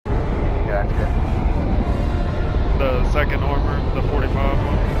Gotcha. The second armor, the 45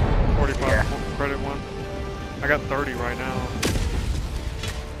 one, 45 Yeah. credit one. I got 30 right now.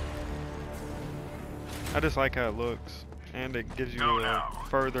 I just like how it looks, and it gives you a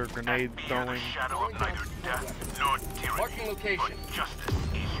further grenade throwing. Marking location.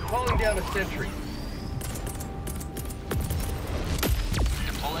 Calling down a sentry.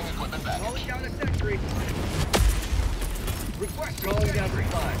 Deploying equipment back. Calling down a sentry. Request calling down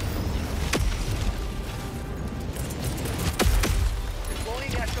supply.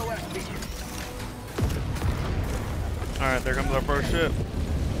 Deploying SOS beacon. Alright, there comes our first ship.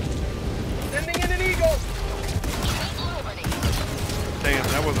 Sending in an eagle. Damn,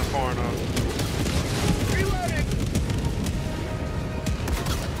 that wasn't far enough. Reloading.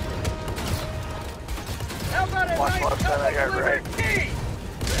 How about a Watch nice left side, I got right. tea?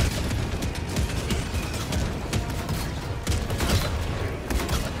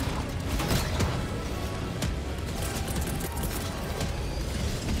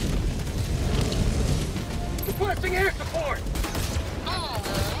 Requesting air support.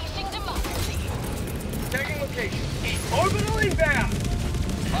 Unleashing democracy. Tagging location. Orbital inbound.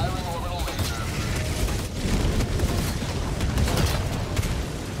 Firing orbital laser.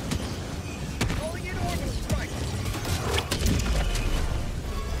 Calling in orbital strike.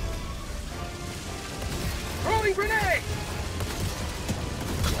 Throwing grenade.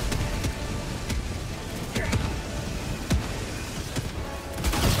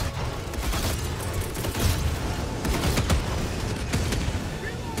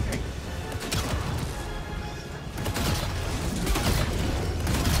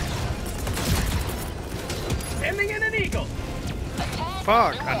 Sending in an eagle.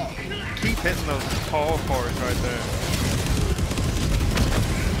 Fuck, I keep hitting those tall cars right there.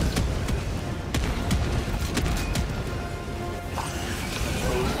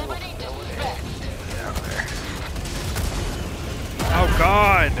 Liberty dispatched. Oh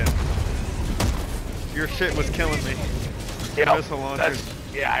god! Your shit was killing me. Yeah, Missile launchers.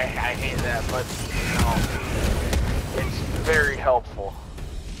 yeah, I hate that, but you know, it's very helpful.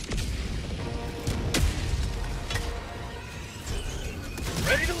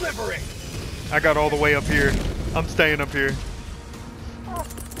 Ready to liberate. I got all the way up here. I'm staying up here.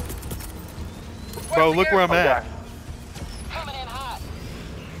 Bro, look where I'm at. Coming in hot.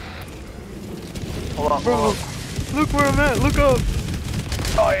 Hold on, Bro, hold on. look where I'm at. Look up.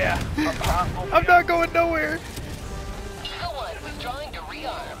 Oh yeah. I'm not going nowhere. Someone withdrawing to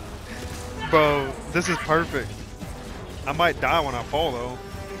rearm. Bro, this is perfect. I might die when I fall though,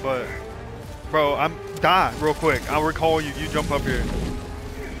 but bro, die real quick. I'll recall you. You jump up here.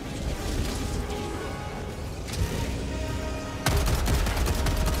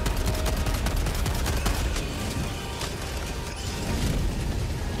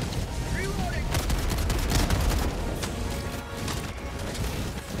 Reloading.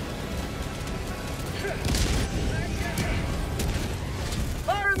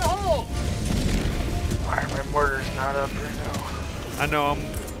 Fire in the hole. Alright, my mortar's not up right now. I know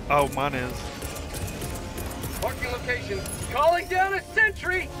oh, mine is. Marking location. Calling down a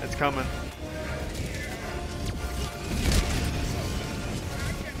sentry. It's coming.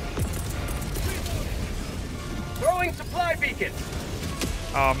 Throwing supply beacon.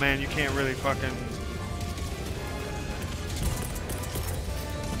 Oh man, you can't really fucking.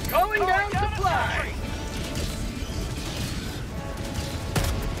 Calling down supply.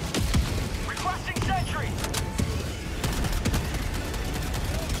 Requesting sentry.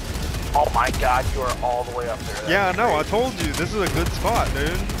 Oh my god, you are all the way up there. Yeah, I That's know. I crazy. told you this is a good spot, dude.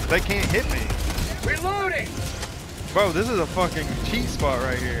 They can't hit me. Reloading. Bro, this is a fucking cheat spot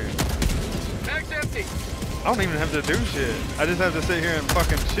right here. Mag's empty. I don't even have to do shit. I just have to sit here and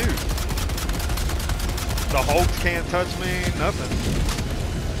fucking shoot. The Hulks can't touch me, nothing.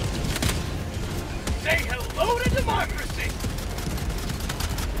 Say hello to democracy.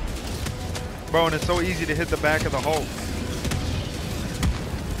 Bro, and it's so easy to hit the back of the Hulk.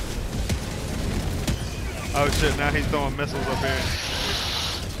 Oh shit, now he's throwing missiles up here.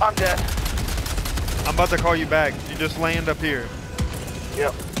 I'm dead. I'm about to call you back. You just land up here.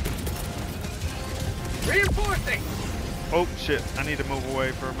 Yep. Reinforcing. Oh shit, I need to move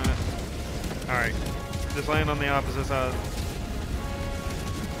away for a minute. Alright, just land on the opposite side.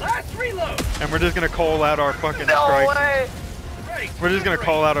 Last reload. And we're just gonna call out our fucking No strikes. way! Ready. We're just gonna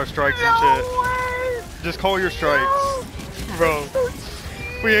call out our strikes and No shit. way! Just call your strikes. Bro,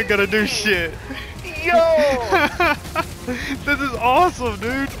 we ain't gonna do shit. Yo! This is awesome,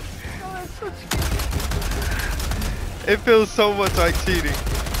 dude. It feels so much like cheating.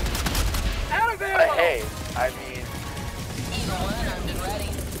 Out of But ammo. hey, I mean, Eagle 1 armed and ready.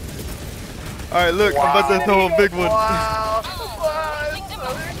 Alright, look, I'm about to throw a big one. Wow. Wow, that's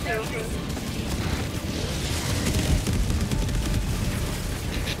so stupid.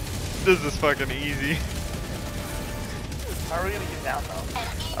 This is fucking easy. How are we gonna get down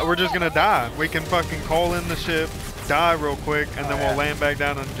though? We're just gonna die. We can fucking call in the ship, die real quick, and then we'll land back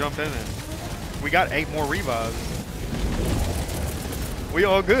down and jump in it. We got 8 more revives. We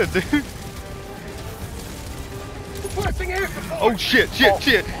all good, dude. Oh shit,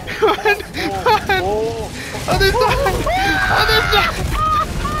 shit. Run! Other side! Other side!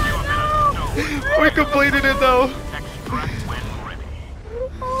 We completed it though.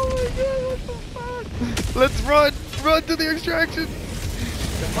 Oh my god, what the fuck? Let's run! Run to the extraction!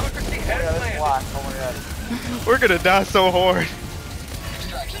 Democracy has landed. Oh my god. We're gonna die so hard.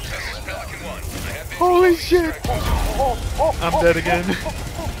 Extraction terminal. Pelican 1, I have visual Holy shit! I'm dead again.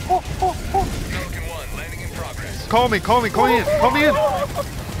 Pelican 1, landing in progress. Call me in! Call me in!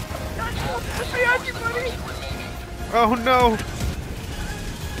 Oh no!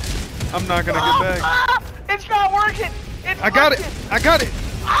 I'm not gonna get back. It's not working! It's I got it!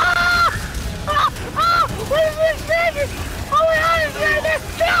 What is this thing? Oh my god, it's in there!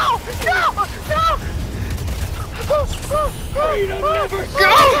 Go!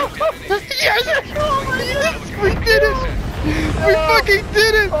 Yes! Yes! We did it! We fucking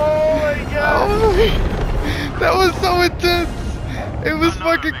did it! Oh my god! Oh my. That was so intense! It was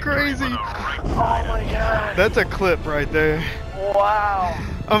fucking crazy! Oh my god! That's a clip right there. Wow!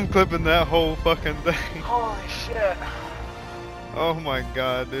 I'm clipping that whole fucking thing. Holy shit! Oh my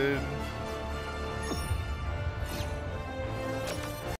god, dude.